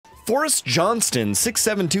Forrest Johnston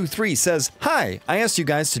 6723 says, "Hi, I asked you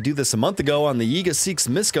guys to do this a month ago on the Yiga Seeks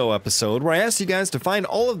Misko episode, where I asked you guys to find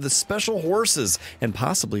all of the special horses and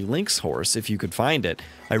possibly Link's horse if you could find it.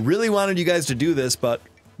 I really wanted you guys to do this, but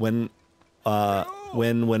whenever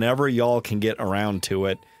y'all can get around to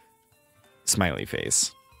it." Smiley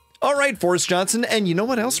face. All right, Forrest Johnson, and you know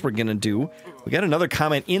what else we're gonna do? We got another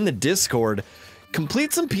comment in the Discord.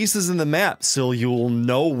 Complete some pieces in the map so you'll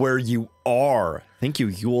know where you are. Thank you,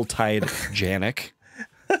 Yuletide Janik.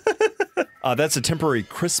 That's a temporary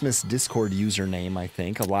Christmas Discord username, I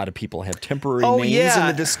think. A lot of people have temporary names in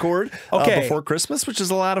the Discord before Christmas, which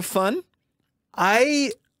is a lot of fun.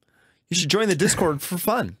 You should join the Discord for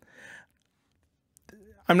fun.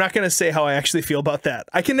 I'm not going to say how I actually feel about that.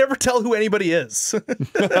 I can never tell who anybody is.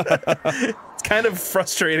 It's kind of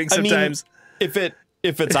frustrating sometimes. I mean,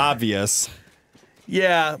 if it's obvious.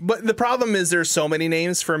 Yeah, but the problem is there's so many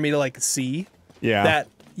names for me to like see. Yeah. That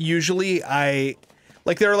usually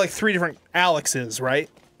there are like 3 different Alexes, right?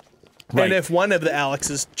 And if one of the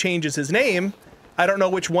Alexes changes his name, I don't know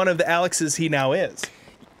which one of the Alexes he now is.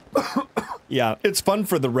 Yeah, it's fun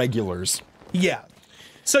for the regulars. Yeah.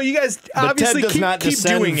 So you guys obviously Ted does not keep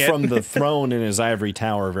doing it. from the throne in his ivory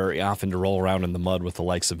tower very often to roll around in the mud with the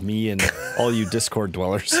likes of me and all you Discord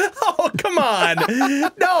dwellers. Oh, come on.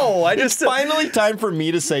 No, It's finally time for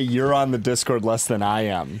me to say you're on the Discord less than I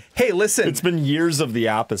am. Hey, listen. It's been years of the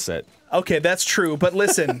opposite. Okay, that's true, but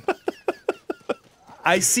listen.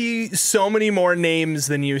 I see so many more names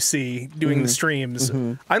than you see doing the streams.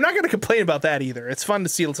 I'm not going to complain about that either. It's fun to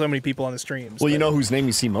see so many people on the streams. Well, you know whose name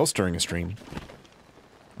you see most during a stream?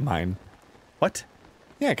 Mine. What?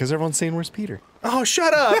 Yeah, because everyone's saying, "Where's Peter?" Oh,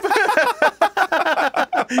 shut up!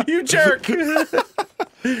 You jerk!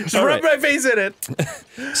 Just rub my face in it.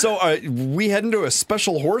 So, we heading to a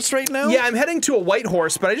special horse right now? Yeah, I'm heading to a white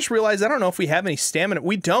horse, but I just realized I don't know if we have any stamina.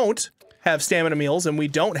 We don't have stamina meals, and we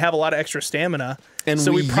don't have a lot of extra stamina, and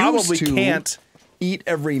so we probably can't eat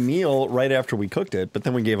every meal right after we cooked it. But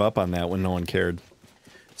then we gave up on that when no one cared.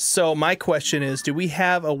 So my question is, do we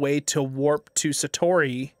have a way to warp to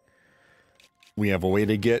Satori? We have a way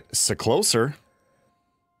to get closer.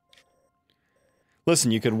 Listen,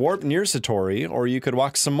 you could warp near Satori, or you could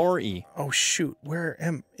walk some more E. Oh shoot, where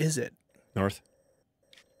is it? North.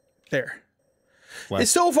 There. West.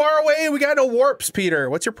 It's so far away, we got no warps, Peter.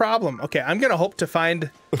 What's your problem? Okay, I'm gonna hope to find...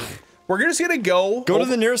 We're just gonna go to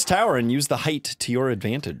the nearest tower and use the height to your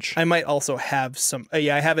advantage. I might also have some...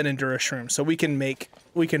 yeah, I have an Endura shroom, so we can make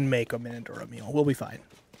a Endura meal. We'll be fine.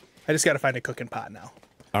 I just gotta find a cooking pot now.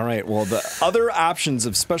 All right, well, the other options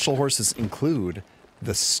of special horses include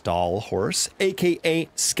the stall horse, a.k.a.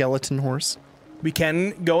 skeleton horse. We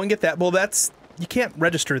can go and get that. Well, you can't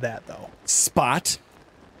register that, though. Spot.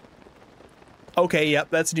 Okay, yep,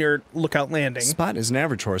 that's near Lookout Landing. Spot is an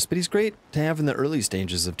average horse, but he's great to have in the early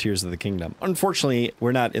stages of Tears of the Kingdom. Unfortunately,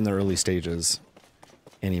 we're not in the early stages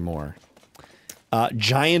anymore.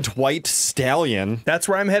 Giant white stallion. That's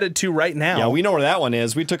where I'm headed to right now. Yeah, we know where that one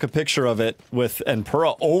is. We took a picture of it and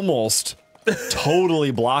Pura almost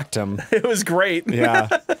totally blocked him. It was great. Yeah.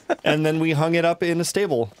 And then we hung it up in a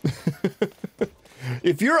stable.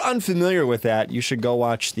 If you're unfamiliar with that, you should go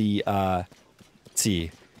watch the, let's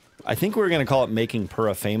see. I think we were going to call it Making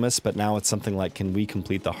Pura Famous, but now it's something like, can we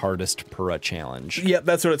complete the hardest Pura challenge? Yep,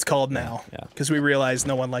 that's what it's called now. Yeah. Because we realized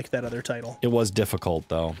no one liked that other title. It was difficult,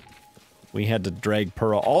 though. We had to drag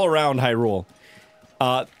Pura all around Hyrule.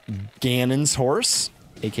 Ganon's horse,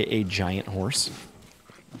 a.k.a. Giant Horse.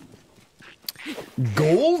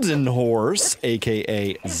 Golden Horse,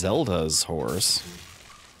 a.k.a. Zelda's Horse.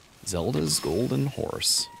 Zelda's Golden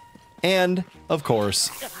Horse. And, of course,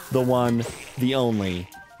 the one, the only,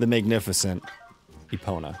 the magnificent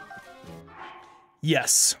Epona.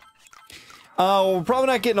 Yes. We're probably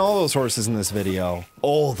not getting all those horses in this video.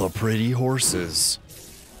 All the pretty horses.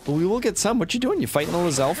 But we will get some. What you doing? You fighting all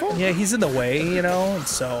Lizalfo? Yeah, he's in the way, you know, and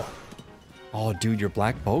so... Oh, dude, your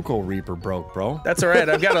Black Boko Reaper broke, bro. That's all right.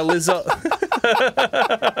 I've got a Lizzo...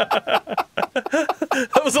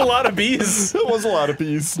 That was a lot of bees. That was a lot of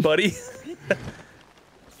bees. Buddy.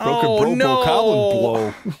 Broken no.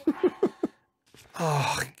 Blow.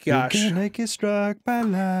 Oh, gosh. You can get struck by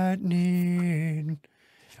lightning.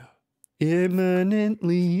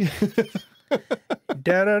 Imminently.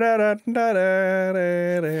 Remember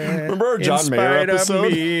our John Mayer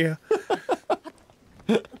episode?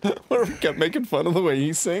 Where we kept making fun of the way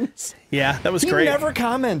he sings? Yeah, that was great. He never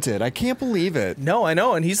commented. I can't believe it. No, I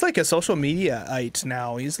know, and he's like a social media-ite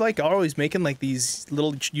now. He's like always making like these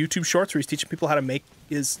little YouTube shorts where he's teaching people how to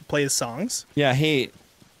play his songs. Yeah, hey,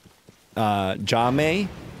 Jame,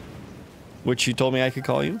 which you told me I could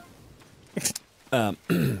call you.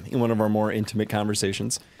 in one of our more intimate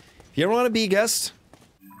conversations. If you ever want to be a guest,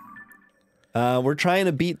 we're trying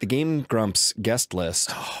to beat the Game Grumps guest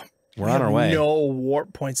list. We're on our way. No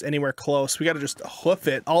warp points anywhere close. We got to just hoof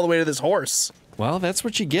it all the way to this horse. Well, that's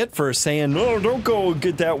what you get for saying, no, don't go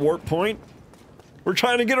get that warp point. We're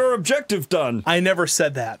trying to get our objective done. I never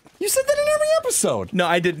said that. You said that in every episode. No,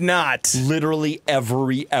 I did not. Literally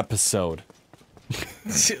every episode.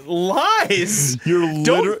 Lies. Your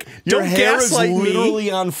hair is gaslight me.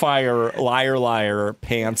 literally on fire. Liar, liar.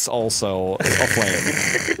 Pants also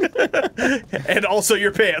aflame. And also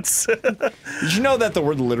your pants. Did you know that the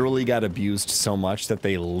word literally got abused so much that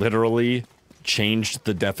they literally changed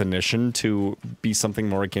the definition to be something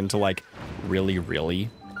more akin to like really,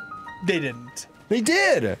 really? They didn't. They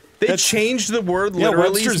did. They changed the word Yeah,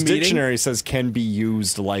 literally. Webster's dictionary says can be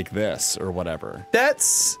used like this or whatever.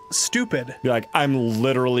 That's stupid. You're like, I'm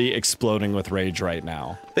literally exploding with rage right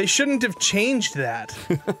now. They shouldn't have changed that.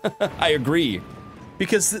 I agree.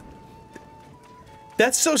 Because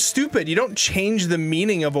that's so stupid. You don't change the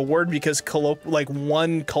meaning of a word because like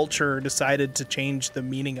one culture decided to change the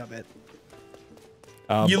meaning of it.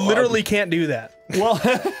 You literally can't do that. Well,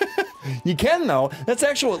 you can though. That's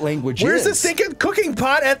actually what language Where's is. the stinking cooking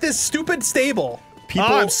pot at this stupid stable?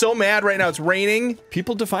 I'm so mad right now. It's raining.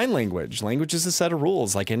 People define language. Language is a set of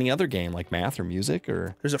rules like any other game, like math or music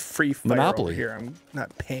or There's a free fire Monopoly. over here. I'm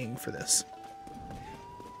not paying for this.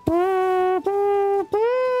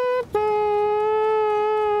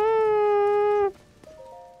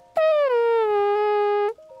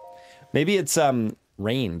 maybe it's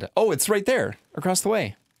rained. Oh, it's right there across the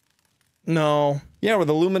way. No. Yeah, where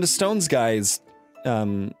the Luminous Stones guys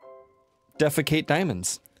defecate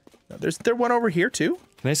diamonds. There's one over here too.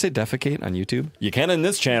 Can I say defecate on YouTube? You can in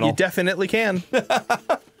this channel. You definitely can.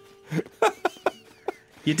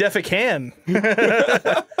 You definitely can.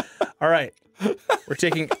 All right. We're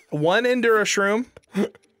taking one Endura shroom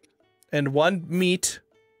and one meat.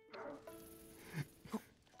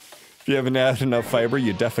 If you haven't had enough fiber,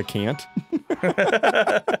 you defecate.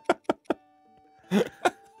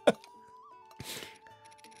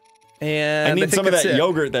 And I need some of that it.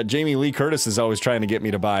 yogurt that Jamie Lee Curtis is always trying to get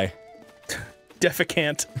me to buy.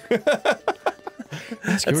 Defecant.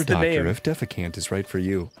 Ask your doctor if defecant is right for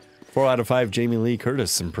you. 4 out of 5 Jamie Lee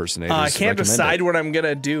Curtis impersonators. I can't decide it. what I'm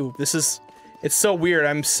gonna do. It's so weird.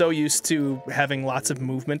 I'm so used to having lots of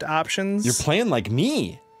movement options. You're playing like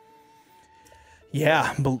me.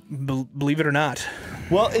 Yeah, believe it or not.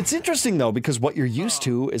 Well, it's interesting though, because what you're used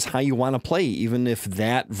to is how you want to play, even if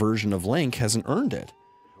that version of Link hasn't earned it.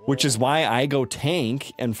 Which is why I go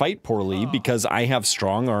tank and fight poorly, because I have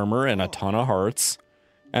strong armor and a ton of hearts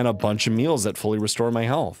and a bunch of meals that fully restore my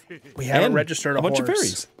health. We haven't registered a bunch horse. of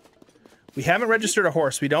fairies. We haven't registered a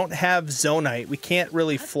horse. We don't have Zonite. We can't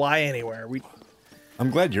really fly anywhere. I'm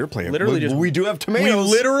glad you're playing. Literally we do have tomatoes.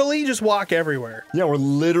 We literally just walk everywhere. Yeah, we're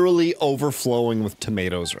literally overflowing with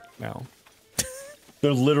tomatoes right now.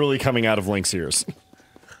 They're literally coming out of Link's ears.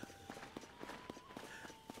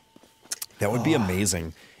 That would be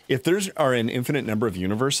amazing. If there's are an infinite number of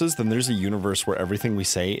universes, then there's a universe where everything we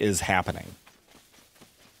say is happening.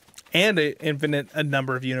 And an infinite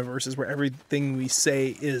number of universes where everything we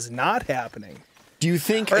say is not happening. Do you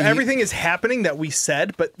think... Or everything is happening that we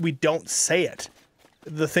said, but we don't say it.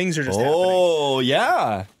 The things are just happening. Oh,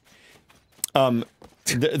 yeah.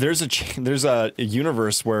 There's a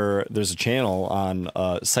universe where there's a channel on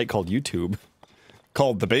a site called YouTube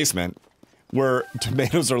called The Basement where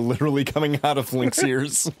tomatoes are literally coming out of Link's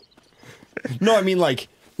ears. No, I mean like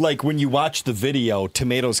when you watch the video,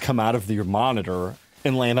 tomatoes come out of your monitor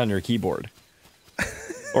and land on your keyboard.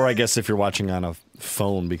 Or I guess if you're watching on a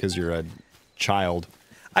phone because you're a child.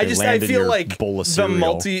 I feel like bowl of the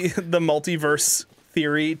cereal. the multiverse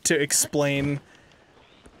theory to explain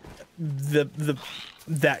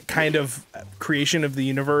that kind of creation of the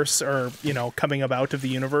universe, or coming about of the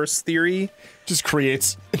universe theory, just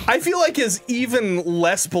creates. I feel like is even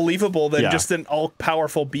less believable than just an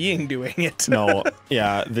all-powerful being doing it. No,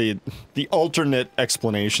 yeah, the alternate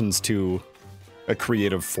explanations to a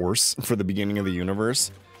creative force for the beginning of the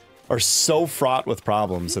universe are so fraught with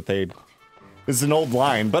problems that it's an old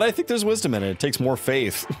line, but I think there's wisdom in it. It takes more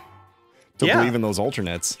faith to believe in those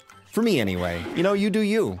alternates. For me, anyway. You do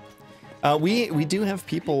you. We do have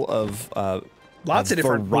people of lots of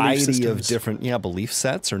different variety of different belief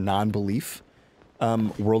sets or non-belief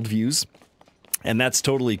worldviews, and that's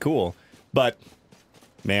totally cool. But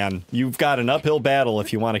man, you've got an uphill battle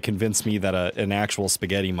if you want to convince me that an actual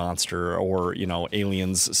spaghetti monster or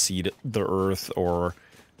aliens seed the Earth or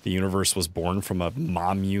the universe was born from a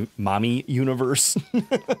mommy universe.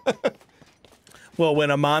 Well,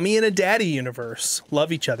 when a mommy and a daddy universe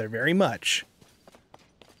love each other very much.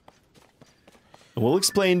 We'll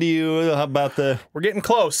explain to you about the... We're getting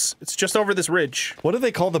close. It's just over this ridge. What do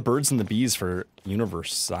they call the birds and the bees for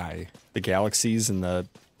universe-I? The galaxies and the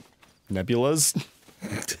nebulas?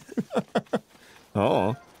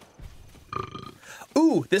 Oh.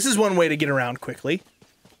 Ooh, this is one way to get around quickly.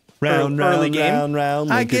 Round, Early round, game. round,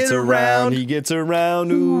 round. I Link get gets around. He gets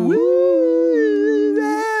around. Ooh.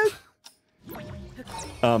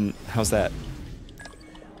 How's that?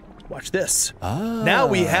 Watch this. Ah. Now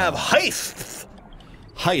we have height.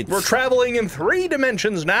 Heights. We're traveling in 3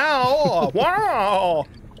 dimensions now. Wow.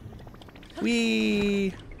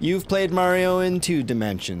 You've played Mario in 2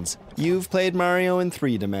 dimensions. You've played Mario in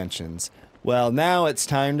 3 dimensions. Well, now it's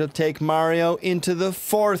time to take Mario into the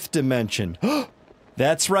 4th dimension.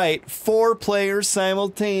 That's right, 4 players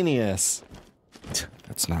simultaneous.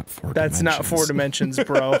 That's not 4 dimensions. That's not 4 dimensions,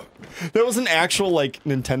 bro. There was an actual, like,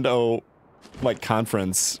 Nintendo, like,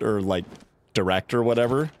 conference or, like, direct or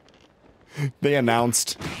whatever. They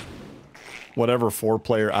announced whatever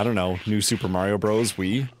 4-player, I don't know, New Super Mario Bros.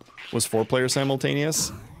 Wii was 4-player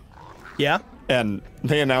simultaneous. Yeah? And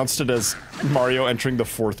they announced it as Mario entering the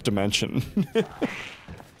 4th dimension.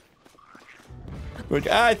 Like,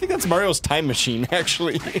 I think that's Mario's time machine,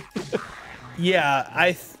 actually. Yeah,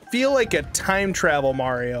 I feel like a time travel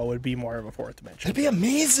Mario would be more of a 4th dimension. That'd be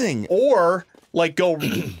amazing. Or, like, go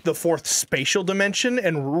the 4th spatial dimension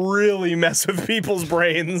and really mess with people's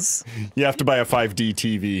brains. You have to buy a 5D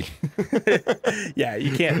TV. Yeah,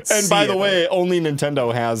 you can't And by the it. way, only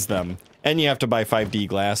Nintendo has them. And you have to buy 5D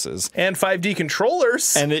glasses. And 5D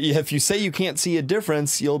controllers. And if you say you can't see a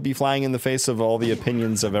difference, you'll be flying in the face of all the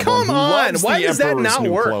opinions of everyone Come who on, loves why the does that Emperor's not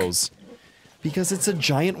new work? clothes. Because it's a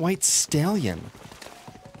giant white stallion.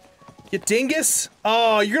 You dingus.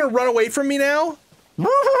 Oh, you're gonna run away from me now? I'm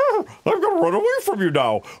gonna run away from you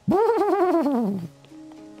now.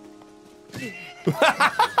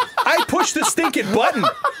 I pushed the stinking button.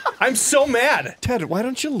 I'm so mad. Ted, why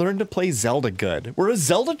don't you learn to play Zelda good? We're a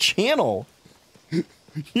Zelda channel. You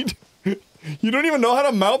don't even know how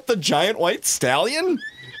to mount the giant white stallion?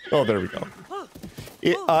 Oh, there we go.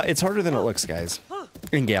 It's harder than it looks, guys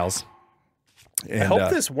and gals. And, I hope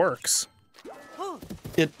this works.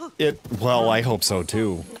 Well, I hope so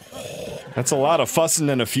too. That's a lot of fussing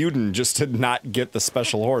and a feuding just to not get the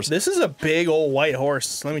special horse. This is a big old white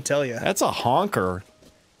horse, let me tell you. That's a honker.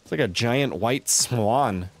 It's like a giant white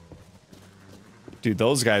swan. Dude,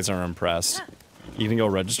 those guys are impressed. You can go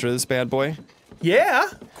register this bad boy? Yeah,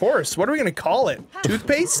 of course. What are we gonna call it?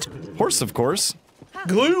 Toothpaste? Horse, of course.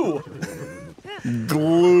 Glue.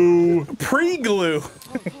 Glue. Pre-glue.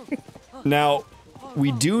 Now,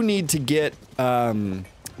 we do need to get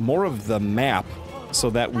more of the map so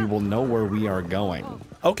that we will know where we are going.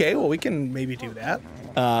 Okay, well, we can maybe do that.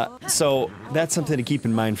 So that's something to keep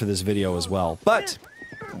in mind for this video as well. But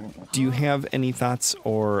do you have any thoughts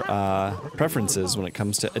or preferences when it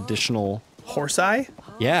comes to additional... Horse eye?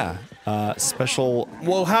 Yeah, special...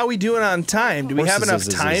 Well, how are we doing on time? Do we have enough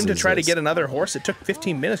Horses time to try to is. get another horse? It took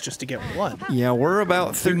 15 minutes just to get one. Yeah, we're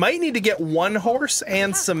about... We might need to get one horse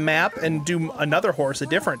and some map and do another horse a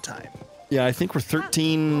different time. Yeah, I think we're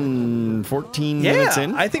 13, 14 minutes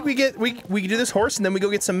in. I think we can do this horse and then we go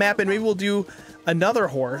get some map and maybe we'll do another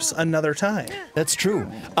horse another time. That's true.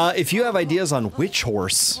 If you have ideas on which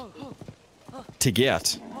horse to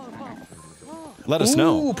get, let us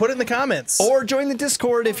know. Ooh, put it in the comments. Or join the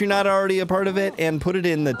Discord if you're not already a part of it, and put it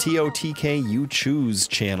in the TOTK You Choose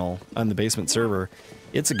channel on the basement server.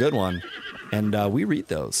 It's a good one, and we read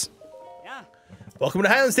those. Welcome to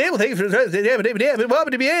Highland Stable. Thank you for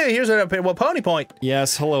welcome to be here. Here's a pony point.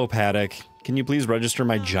 Yes, hello, Paddock. Can you please register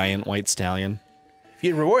my giant white stallion? If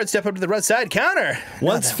you get reward, step up to the right side counter.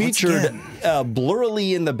 Once featured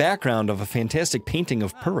blurrily in the background of a fantastic painting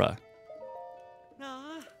of Purra.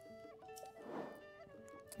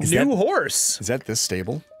 New horse. Is that this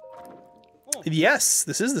stable? Yes,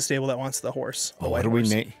 this is the stable that wants the horse. The Oh, white what do we horse.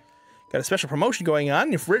 name? Got a special promotion going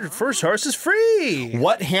on. Your first horse is free.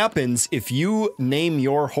 What happens if you name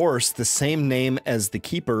your horse the same name as the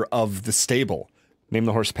keeper of the stable? Name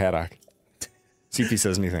the horse Paddock. See if he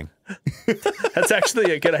says anything. That's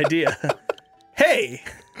actually a good idea. Hey,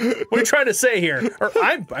 what are you trying to say here? Or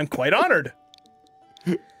I'm quite honored.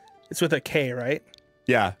 It's with a K, right?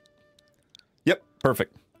 Yeah. Yep,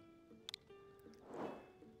 perfect.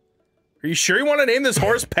 Are you sure you want to name this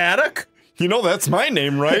horse Paddock? You know that's my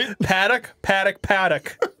name, right? Paddock, Paddock,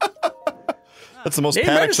 Paddock. That's the most Name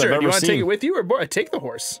Paddocks I've registered. ever You want to seen. take it with you or take the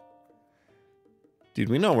horse? Dude,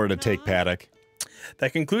 we know where to take Paddock.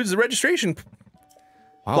 That concludes the registration.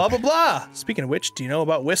 Wow. Blah, blah, blah. Speaking of which, do you know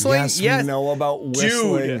about whistling? Yes, we know about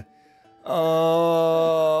whistling. Dude.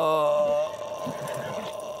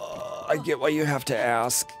 I get why you have to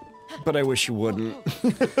ask, but I wish you wouldn't.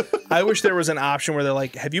 I wish there was an option where they're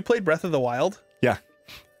like, have you played Breath of the Wild? Yeah.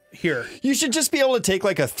 Here. You should just be able to take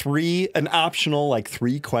like an optional like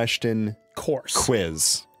 3-question Course.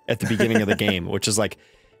 quiz at the beginning of the game, which is like,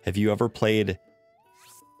 have you ever played,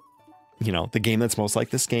 you know, the game that's most like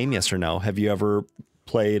this game? Yes or no? Have you ever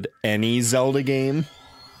played any Zelda game?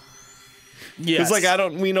 Yes. It's like, I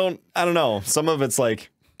don't know. Some of it's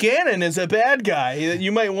like, Ganon is a bad guy that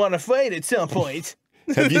you might want to fight at some point.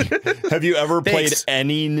 have you ever played Thanks.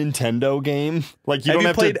 any Nintendo game? Like Have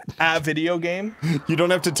you played a video game? You don't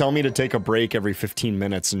have to tell me to take a break every 15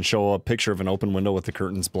 minutes and show a picture of an open window with the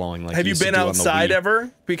curtains blowing. Like Have you been outside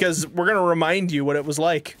ever? Because we're going to remind you what it was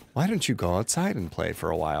like. Why don't you go outside and play for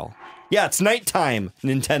a while? Yeah, it's nighttime,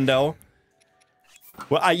 Nintendo.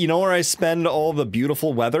 Well, you know where I spend all the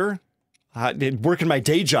beautiful weather? Working my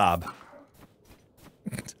day job.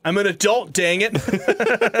 I'm an adult, dang it.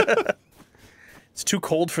 It's too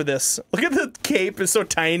cold for this. Look at the cape, it's so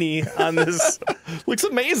tiny on this. Looks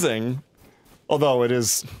amazing. Although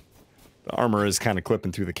the armor is kind of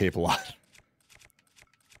clipping through the cape a lot.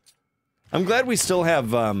 I'm glad we still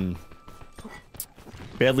have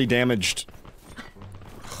badly damaged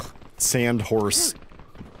sand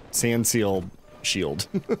seal shield.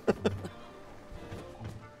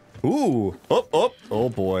 Ooh, oh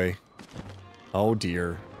boy. Oh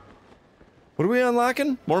dear. What are we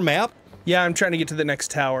unlocking? More map? Yeah, I'm trying to get to the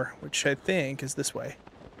next tower, which I think is this way.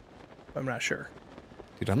 I'm not sure.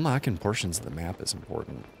 Dude, unlocking portions of the map is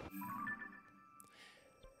important.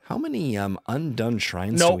 How many undone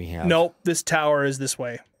shrines do we have? Nope, this tower is this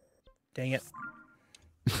way. Dang it.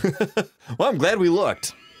 Well, I'm glad we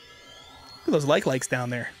looked. Look at those likes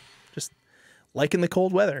down there. Just liking the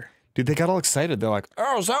cold weather. Dude, they got all excited. They're like,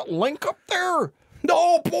 oh, is that Link up there?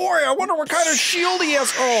 Oh boy, I wonder what kind of shield he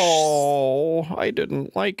has. Oh, I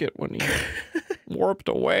didn't like it when he warped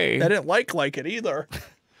away. I didn't like it either.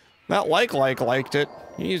 Not liked it.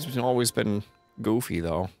 He's always been goofy,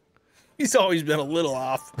 though. He's always been a little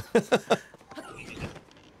off.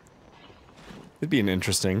 It'd be an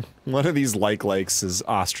interesting. One of these likes is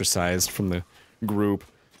ostracized from the group.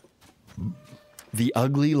 The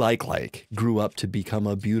ugly like grew up to become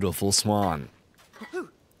a beautiful swan.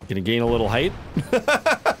 Gonna gain a little height?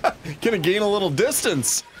 Gonna gain a little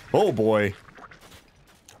distance. Oh boy.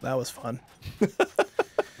 That was fun.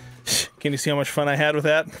 Can you see how much fun I had with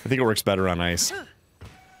that? I think it works better on ice.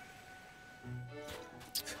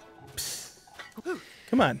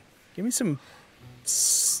 Come on. Give me some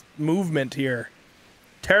movement here.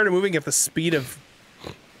 Tired of moving at the speed of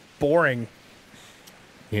boring.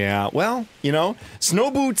 Yeah, well, you know, snow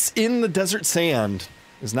boots in the desert sand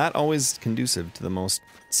is not always conducive to the most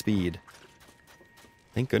speed.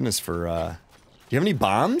 Thank goodness for, do you have any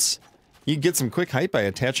bombs? You can get some quick height by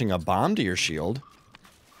attaching a bomb to your shield.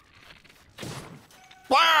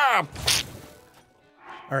 Ah!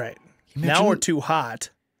 Alright. Now we're too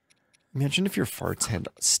hot. Imagine if your farts had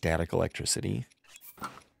static electricity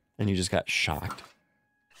and you just got shocked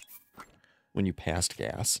when you passed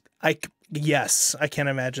gas. Yes, I can't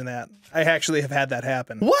imagine that. I actually have had that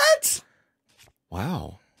happen. What?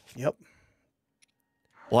 Wow. Yep.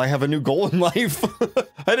 Well, I have a new goal in life.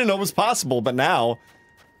 I didn't know it was possible, but now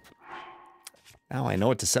I know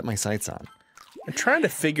what to set my sights on. I'm trying to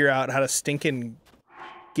figure out how to stinking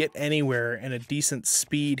get anywhere in a decent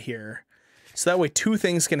speed here. So that way 2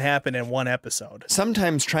 things can happen in one episode.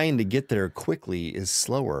 Sometimes trying to get there quickly is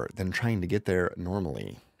slower than trying to get there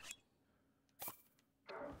normally.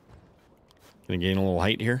 Gonna gain a little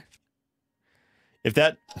height here. If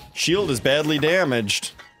that shield is badly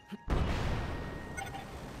damaged...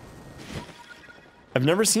 I've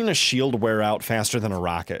never seen a shield wear out faster than a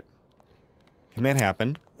rocket. Can that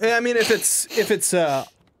happen? Yeah, I mean, if it's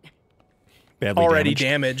Badly already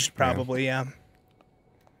damaged, probably, yeah.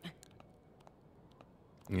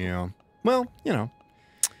 Yeah. Well, you know.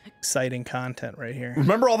 Exciting content right here.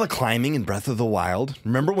 Remember all the climbing in Breath of the Wild?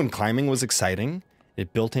 Remember when climbing was exciting?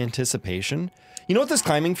 It built anticipation. You know what this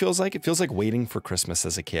climbing feels like? It feels like waiting for Christmas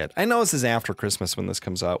as a kid. I know this is after Christmas when this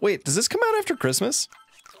comes out. Wait, does this come out after Christmas?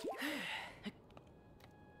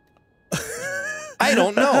 I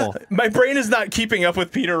don't know. My brain is not keeping up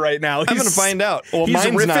with Peter right now. I'm gonna find out. Well,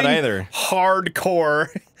 mine's not either.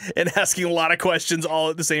 Hardcore and asking a lot of questions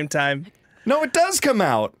all at the same time. No, it does come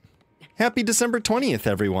out. Happy December 20th,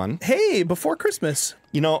 everyone. Hey, before Christmas.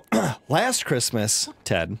 You know, last Christmas,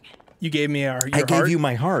 Ted. You gave me your I gave you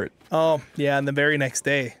my heart. Oh, yeah, and the very next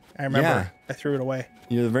day. I remember. Yeah. I threw it away.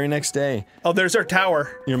 You're the very next day. Oh, there's our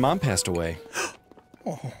tower. Your mom passed away.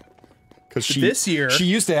 Because This year. she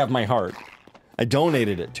used to have my heart. I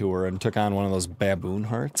donated it to her and took on one of those baboon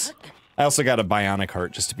hearts. I also got a bionic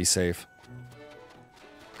heart just to be safe.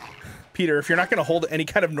 Peter, if you're not going to hold any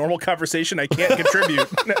kind of normal conversation, I can't contribute.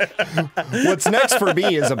 What's next for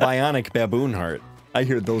me is a bionic baboon heart. I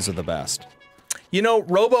hear those are the best. You know,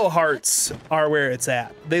 robo hearts are where it's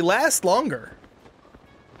at. They last longer.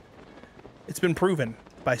 It's been proven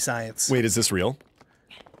by science. Wait, is this real?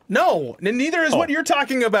 No, neither is what you're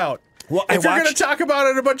talking about. Well, if you're going to talk about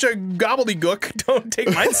it a bunch of gobbledygook, don't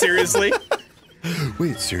take mine seriously.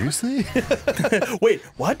 Wait, seriously? Wait,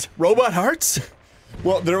 what? Robot hearts?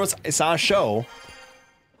 Well, I saw a show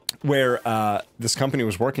where this company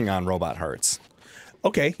was working on robot hearts.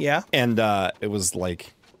 Okay, yeah. And it was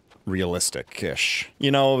like realistic-ish.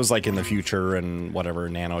 You know, it was like in the future and whatever,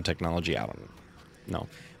 nanotechnology, I don't know.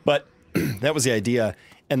 But that was the idea.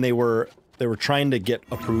 And they were trying to get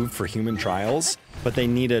approved for human trials, but they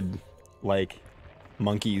needed like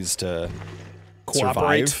monkeys to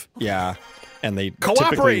Cooperate. survive. Yeah. And they Cooperate,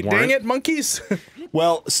 typically weren't. dang it, monkeys.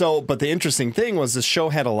 Well, but the interesting thing was this show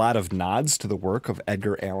had a lot of nods to the work of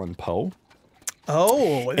Edgar Allan Poe.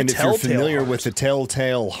 Oh, and if you're familiar with The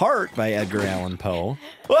Telltale Heart by Edgar Allan Poe.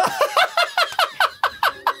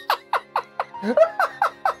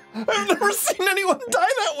 I've never seen anyone die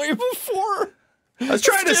that way before. I was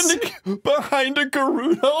trying to behind a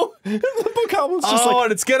Gerudo, and the book was just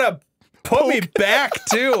and it's gonna put me back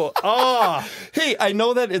too. Oh, hey, I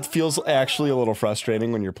know that it feels actually a little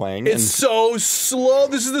frustrating when you're playing. It's so slow.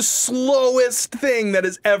 This is the slowest thing that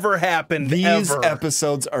has ever happened. These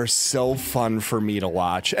episodes are so fun for me to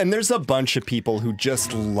watch, and there's a bunch of people who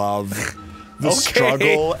just love the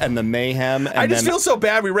struggle and the mayhem. And I just feel so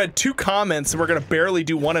bad. We read 2 comments, and we're gonna barely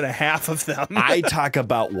do 1.5 of them. I talk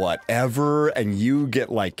about whatever, and you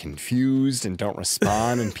get like confused and don't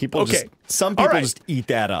respond, and people some people just eat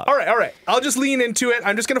that up. All right. I'll just lean into it.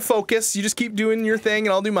 I'm just gonna focus. You just keep doing your thing,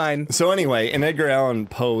 and I'll do mine. So anyway, in Edgar Allan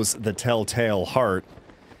Poe's The Telltale Heart,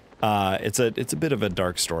 it's a bit of a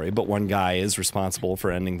dark story, but one guy is responsible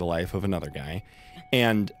for ending the life of another guy,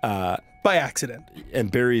 and by accident,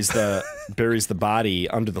 and buries the body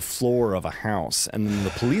under the floor of a house, and then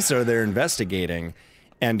the police are there investigating,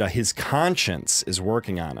 and his conscience is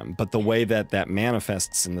working on him. But the way that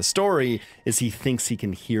manifests in the story is he thinks he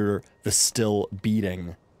can hear the still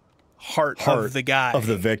beating heart of the guy, of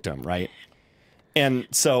the victim, right? And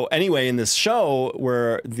so anyway, in this show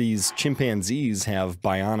where these chimpanzees have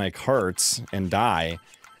bionic hearts and die,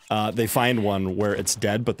 they find one where it's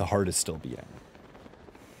dead but the heart is still beating.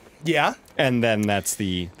 Yeah. And then that's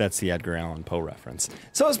the Edgar Allan Poe reference.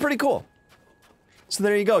 So it's pretty cool. So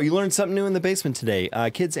there you go. You learned something new in the basement today.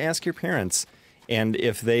 Kids, ask your parents. And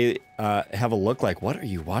if they have a look like, what are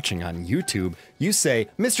you watching on YouTube? You say,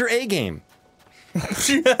 Mr. A-Game.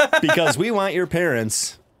 Because we want your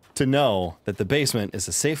parents to know that the basement is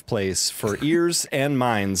a safe place for ears and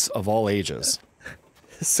minds of all ages.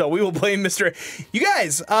 So we will blame Mr. A. You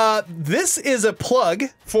guys, this is a plug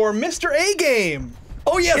for Mr. A-Game.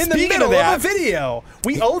 Oh yeah, in the middle of a video.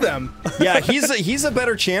 We owe them. Yeah, he's a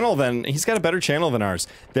better channel he's got a better channel than ours.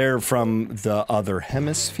 They're from the other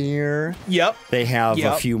hemisphere. Yep. They have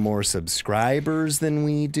a few more subscribers than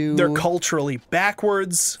we do. They're culturally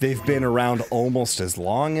backwards. They've been around almost as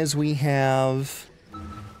long as we have.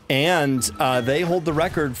 And they hold the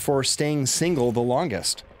record for staying single the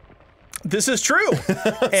longest. This is true.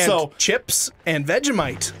 And chips and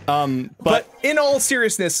Vegemite. But in all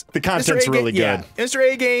seriousness, the content's really good. Yeah, Mr.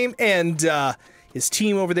 A-Game and his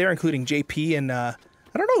team over there, including JP and I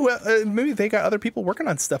don't know, maybe they got other people working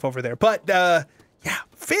on stuff over there. But yeah,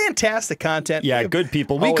 fantastic content. Yeah, good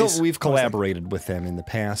people. We've collaborated with them in the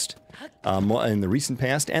past, in the recent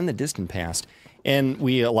past and the distant past. And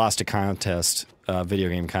we lost a contest, video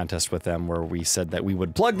game contest with them where we said that we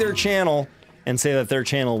would plug their channel and say that their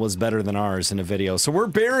channel was better than ours in a video. So we're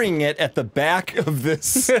burying it at the back of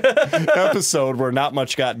this episode where not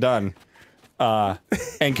much got done.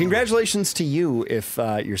 And congratulations to you if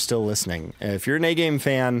you're still listening. If you're an A-Game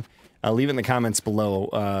fan, leave it in the comments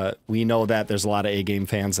below. We know that there's a lot of A-Game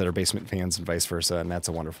fans that are basement fans and vice versa, and that's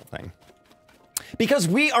a wonderful thing. Because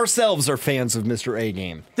we ourselves are fans of Mr.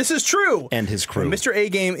 A-Game. This is true. And his crew. And Mr.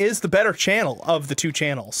 A-Game is the better channel of the 2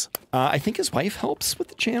 channels. I think his wife helps with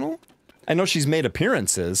the channel. I know she's made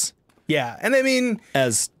appearances. Yeah, and I mean,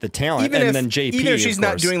 as the talent, and then JP. Even if she's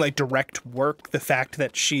not doing like direct work, the fact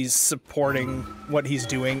that she's supporting what he's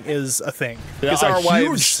doing is a thing. Because our wives,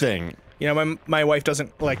 huge thing. You know, my wife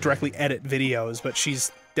doesn't like directly edit videos, but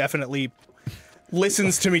she's definitely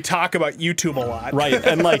listens to me talk about YouTube a lot. Right,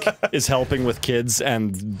 and like is helping with kids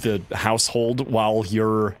and the household while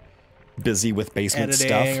you're busy with basement Editing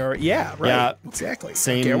stuff. or yeah, right. Yeah, exactly.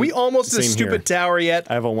 same- Okay, are we almost to the same stupid here. tower yet?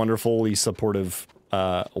 I have a wonderfully supportive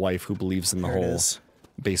wife who believes in the There it whole is.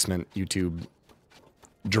 basement YouTube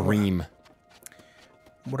dream.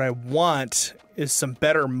 What I want is some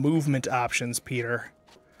better movement options, Peter.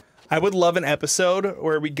 I would love an episode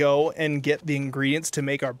where we go and get the ingredients to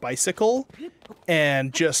make our bicycle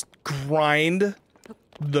and just grind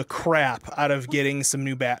the crap out of getting some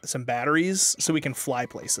new some batteries so we can fly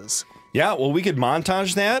places. Yeah, well, we could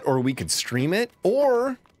montage that, or we could stream it,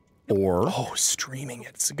 or Oh, streaming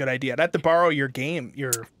it's a good idea. I'd have to borrow your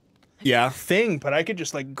yeah, thing, but I could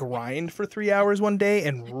just like grind for 3 hours one day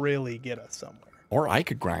and really get us somewhere. or I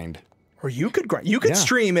could grind. Or you could grind. You could Yeah.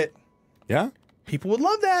 stream it. Yeah, People would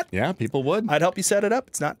love that. yeah, people would. I'd help you set it up.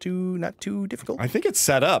 It's not too difficult. I think it's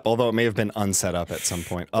set up, although it may have been unset up at some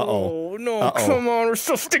point. Uh-oh. Oh no! Uh-oh. Come on, we're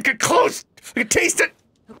so sticking close. I can taste it.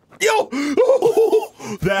 Yo,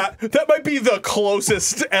 that might be the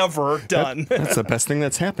closest ever done. That's the best thing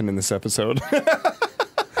that's happened in this episode.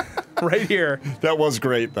 Right here. That was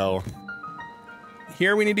great, though.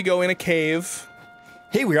 Here we need to go in a cave.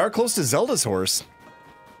 Hey, we are close to Zelda's horse.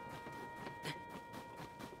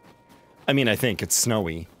 I mean, I think it's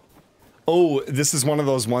snowy. Oh, this is one of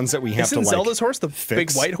those ones that we have Isn't to, like, Zelda's horse the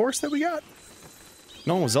fix. big white horse that we got?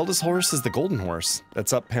 No, Zelda's horse is the golden horse.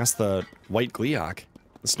 That's up past the white Gleeok.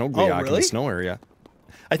 The snow Gleeok in really? the snow area.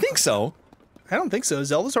 I think so. I don't think so.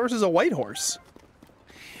 Zelda's horse is a white horse.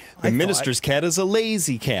 The minister's cat is a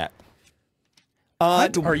lazy cat.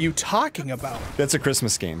 What are you talking about? That's a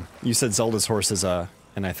Christmas game. You said Zelda's horse is a,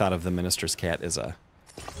 and I thought of the minister's cat as a.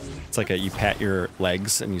 It's like you pat your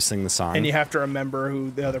legs and you sing the song. And you have to remember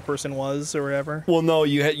who the other person was or whatever. Well, no,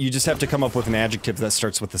 you just have to come up with an adjective that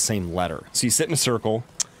starts with the same letter. So you sit in a circle.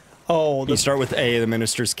 Oh, You start with A, the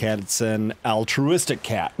minister's cat. It's an altruistic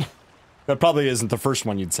cat. That probably isn't the first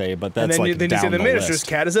one you'd say, but that's and then, like then down you say the minister's list.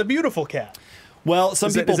 cat is a beautiful cat. Well,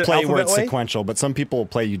 some people is it play where alphabet it's way? sequential, but some people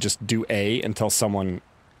play you just do A until someone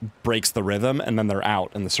breaks the rhythm, and then they're out,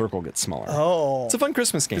 and the circle gets smaller. Oh. It's a fun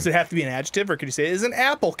Christmas game. Does it have to be an adjective, or could you say it is an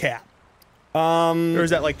apple cat? Or is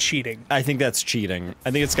that like cheating? I think that's cheating. I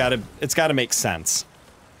think it's gotta make sense.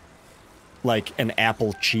 Like an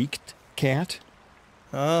apple-cheeked cat.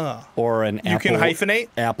 Or an You can hyphenate?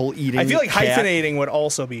 apple-eating I feel like cat. hyphenating would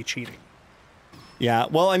also be cheating. Yeah,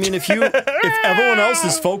 well, I mean, if everyone else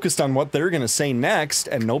is focused on what they're gonna say next,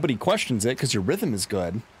 and nobody questions it because your rhythm is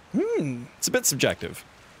good, it's a bit subjective.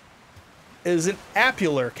 Is an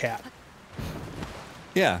apular cat.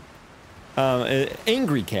 Yeah.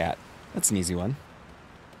 Angry cat. That's an easy one.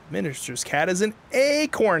 Minister's cat is an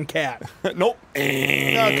acorn cat. Nope.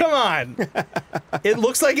 Oh, come on. It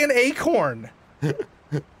looks like an acorn.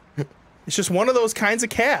 It's just one of those kinds of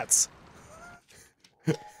cats.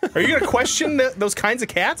 Are you going to question those kinds of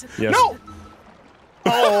cats? Yes. No!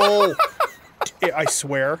 Oh! I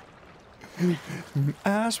swear.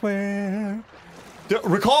 I swear.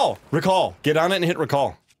 Recall. Get on it and hit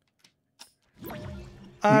recall.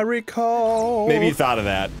 I recall. Maybe you thought of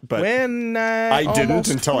that, but when I didn't almost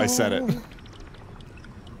until I said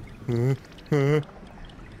it.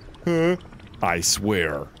 I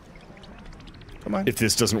swear. Come on. If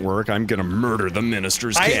this doesn't work, I'm gonna murder the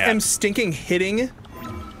minister's cat. I am stinking hitting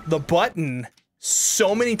the button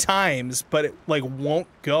so many times, but it like won't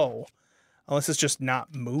go unless it's just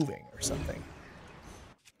not moving or something.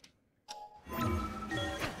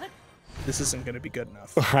 This isn't going to be good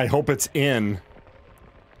enough. I hope it's in.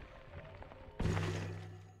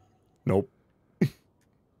 Nope.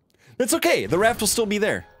 It's okay. The raft will still be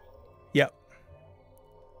there. Yep.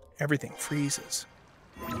 Everything freezes.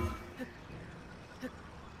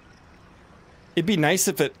 It'd be nice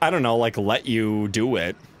if it, I don't know, like let you do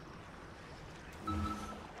it.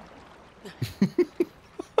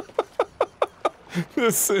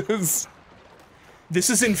 This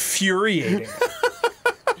is infuriating.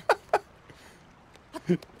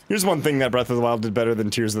 Here's one thing that Breath of the Wild did better than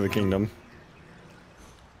Tears of the Kingdom.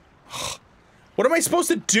 What am I supposed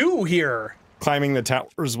to do here? Climbing the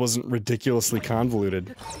towers wasn't ridiculously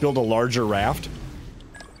convoluted. Build a larger raft.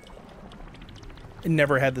 I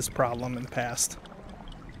never had this problem in the past.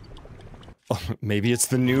 Oh, maybe it's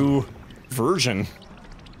the new version.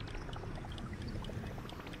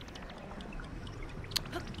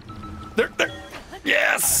 There.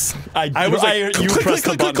 Yes! I was like, you click, pressed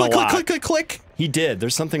click, the click, button a lot. click, click, click, click. He did.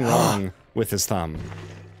 There's something wrong with his thumb.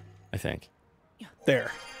 I think.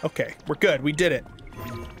 There. Okay, we're good. We did it.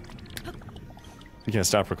 You can't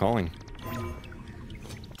stop recalling.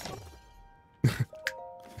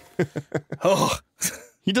 Oh,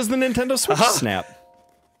 He does the Nintendo Switch snap.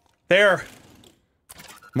 there.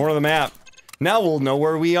 More of the map. Now we'll know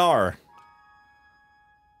where we are.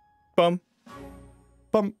 Bum,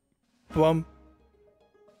 Bum. bum,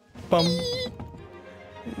 bum.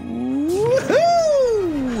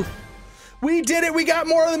 Woohoo! We did it. We got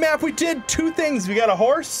more of the map. We did 2 things. We got a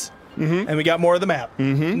horse, and we got more of the map.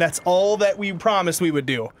 And that's all that we promised we would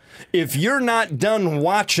do. If you're not done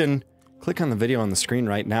watching, click on the video on the screen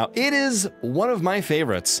right now. It is one of my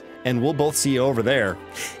favorites, and we'll both see you over there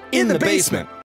in the basement.